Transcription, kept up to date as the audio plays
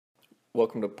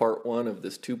Welcome to part one of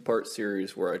this two-part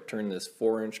series where I turn this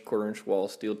 4-inch quarter-inch wall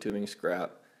steel tubing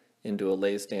scrap into a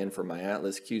lathe stand for my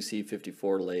Atlas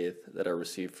QC54 lathe that I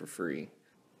received for free.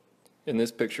 In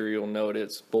this picture you'll note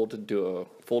it's bolted to a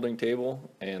folding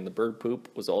table, and the bird poop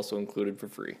was also included for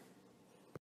free.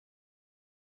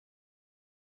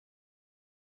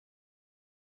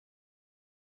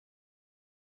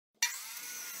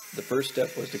 The first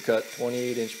step was to cut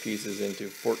 28-inch pieces into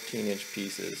 14-inch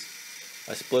pieces.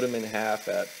 I split them in half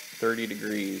at 30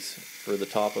 degrees for the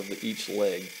top of each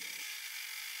leg.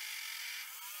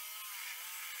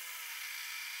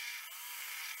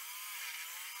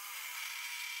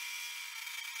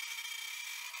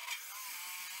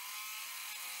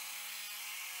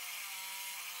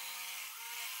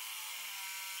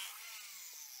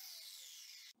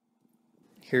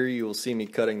 Here you will see me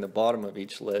cutting the bottom of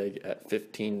each leg at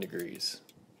 15 degrees.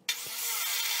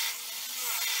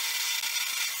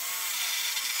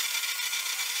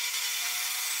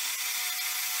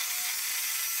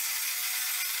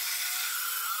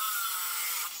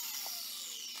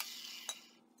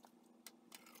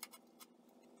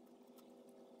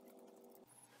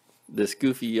 This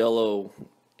goofy yellow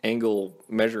angle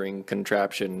measuring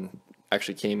contraption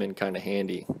actually came in kind of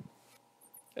handy.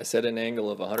 I set an angle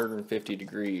of 150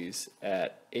 degrees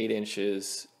at 8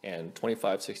 inches and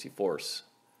 25/64.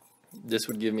 This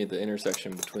would give me the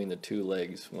intersection between the two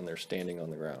legs when they're standing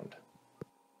on the ground.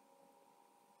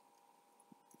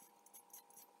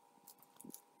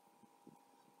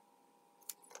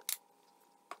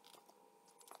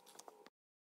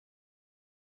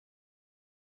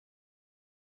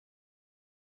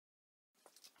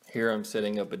 Here I'm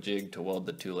setting up a jig to weld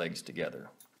the two legs together.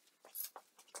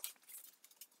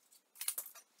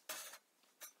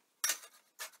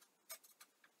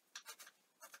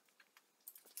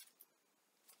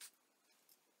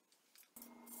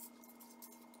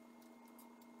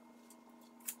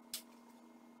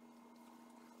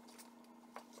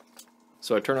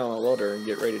 So I turn on my welder and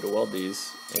get ready to weld these,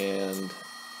 and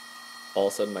all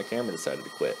of a sudden my camera decided to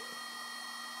quit.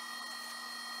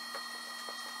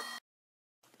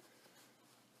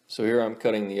 So here I'm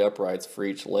cutting the uprights for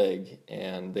each leg,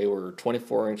 and they were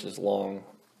 24 inches long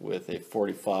with a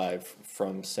 45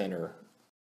 from center.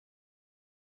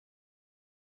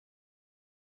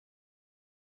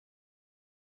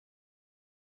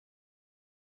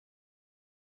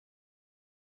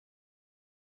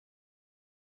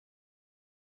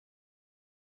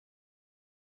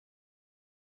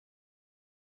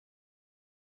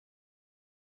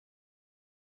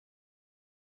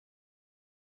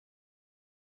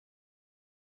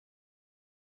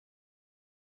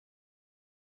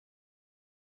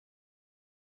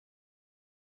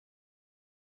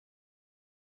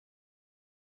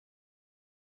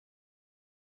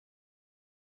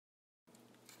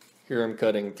 Here I'm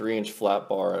cutting 3-inch flat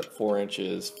bar at 4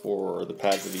 inches for the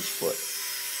pads of each foot.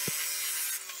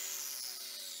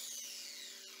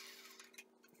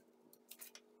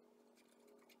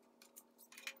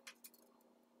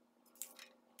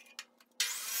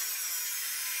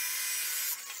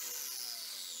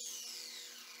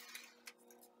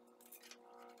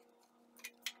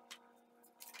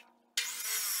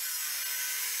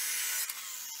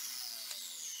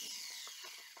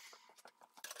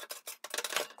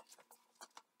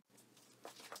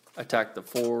 I tacked the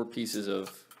 4 pieces of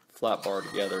flat bar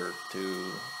together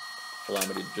to allow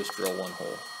me to just drill one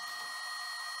hole.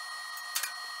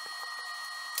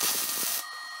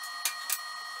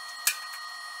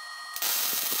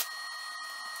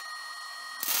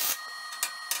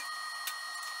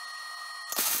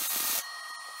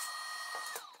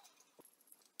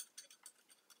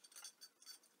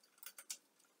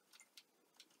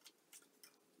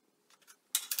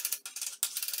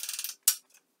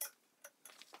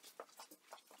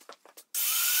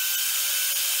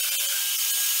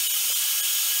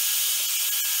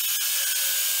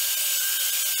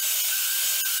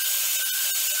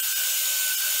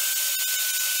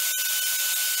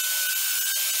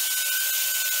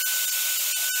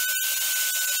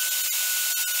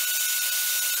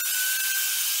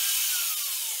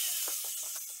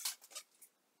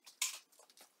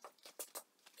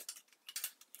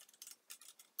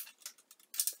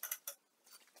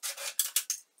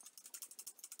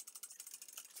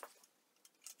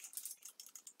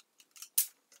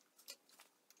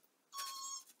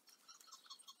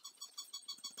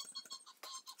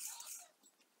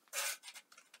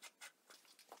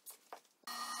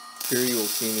 Here you will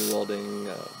see me welding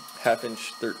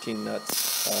 1/2-inch 13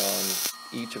 nuts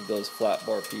on each of those flat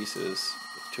bar pieces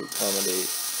to accommodate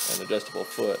an adjustable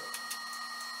foot.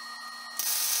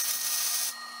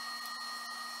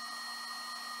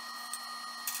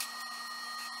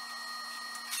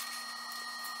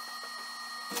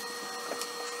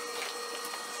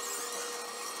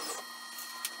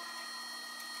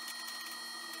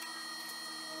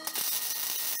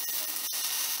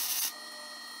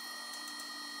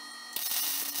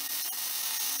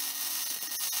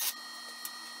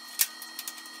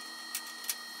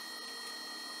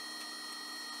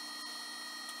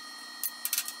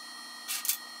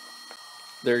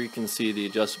 There you can see the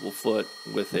adjustable foot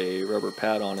with a rubber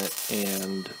pad on it,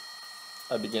 and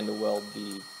I begin to weld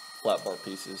the flat bar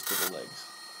pieces to the legs.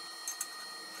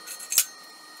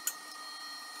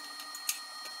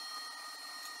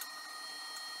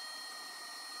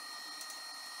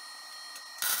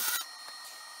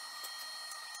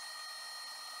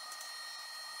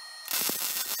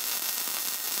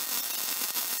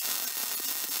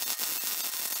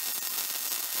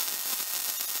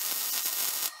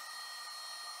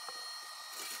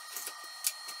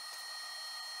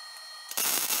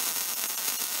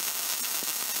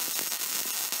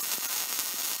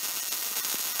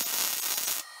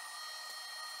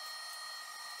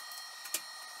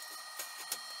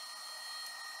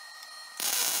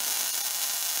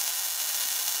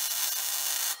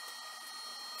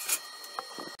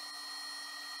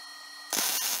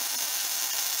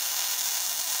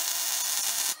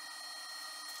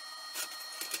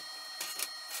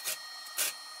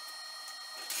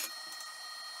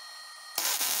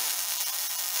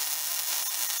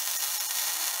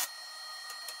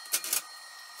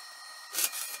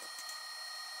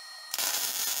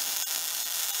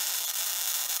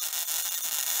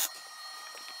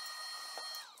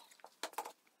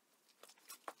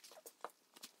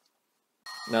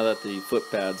 Now that the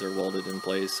foot pads are welded in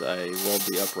place, I weld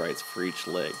the uprights for each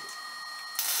leg.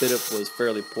 Fit-up was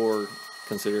fairly poor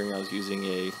considering I was using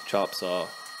a chop saw,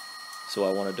 so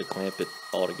I wanted to clamp it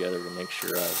all together to make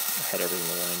sure I had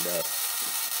everything lined up.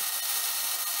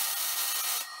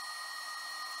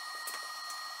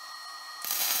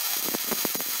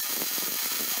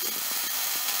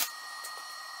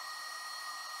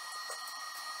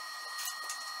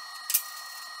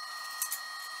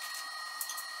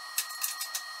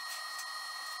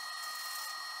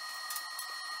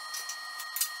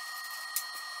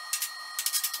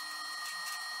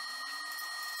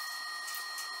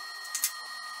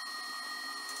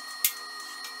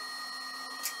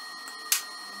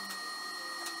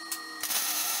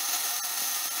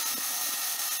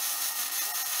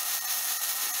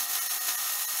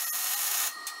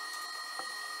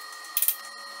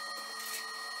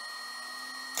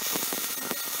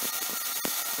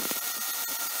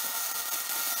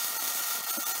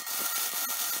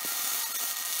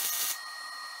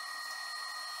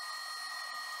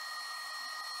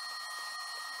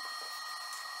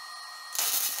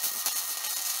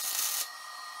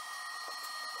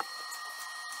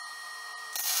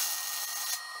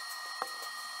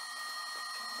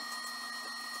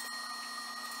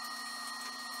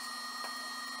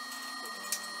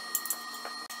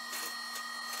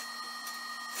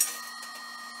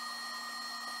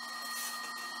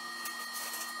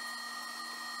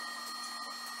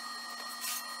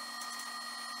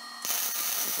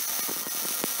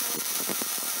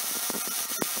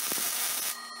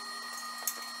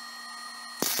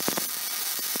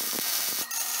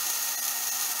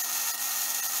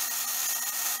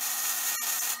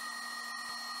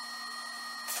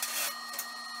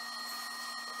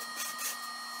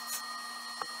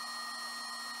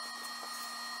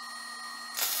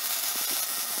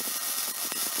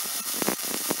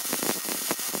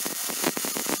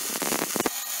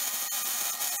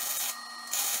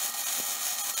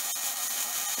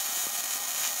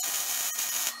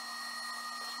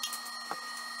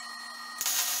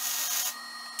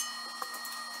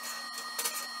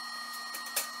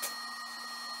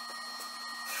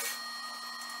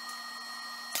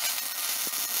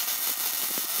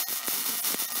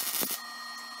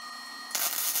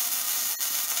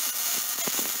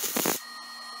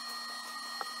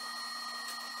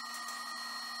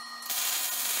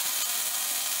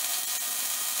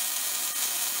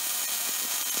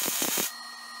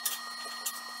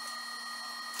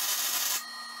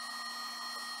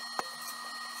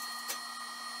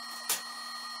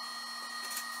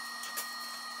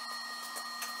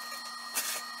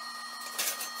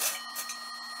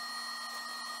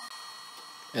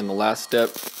 And the last step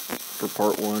for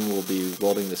part 1 will be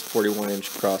welding this 41-inch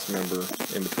cross member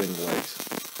in between the legs.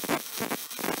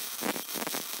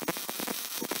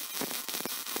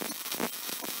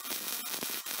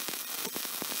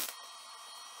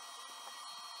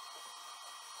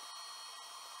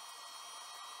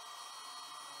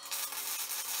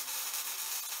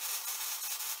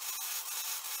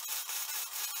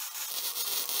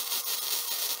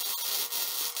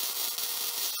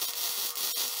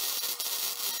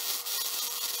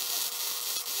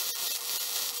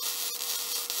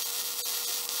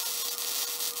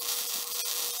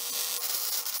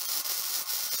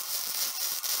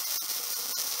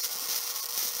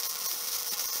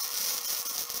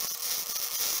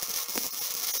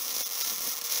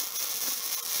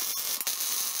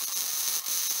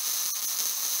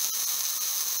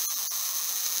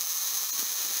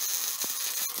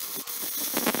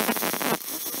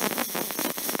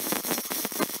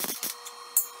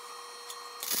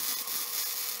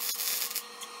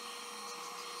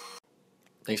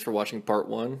 Thanks for watching part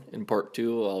 1. In part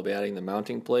 2, I'll be adding the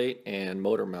mounting plate and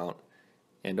motor mount.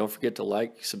 And don't forget to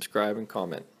like, subscribe, and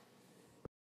comment.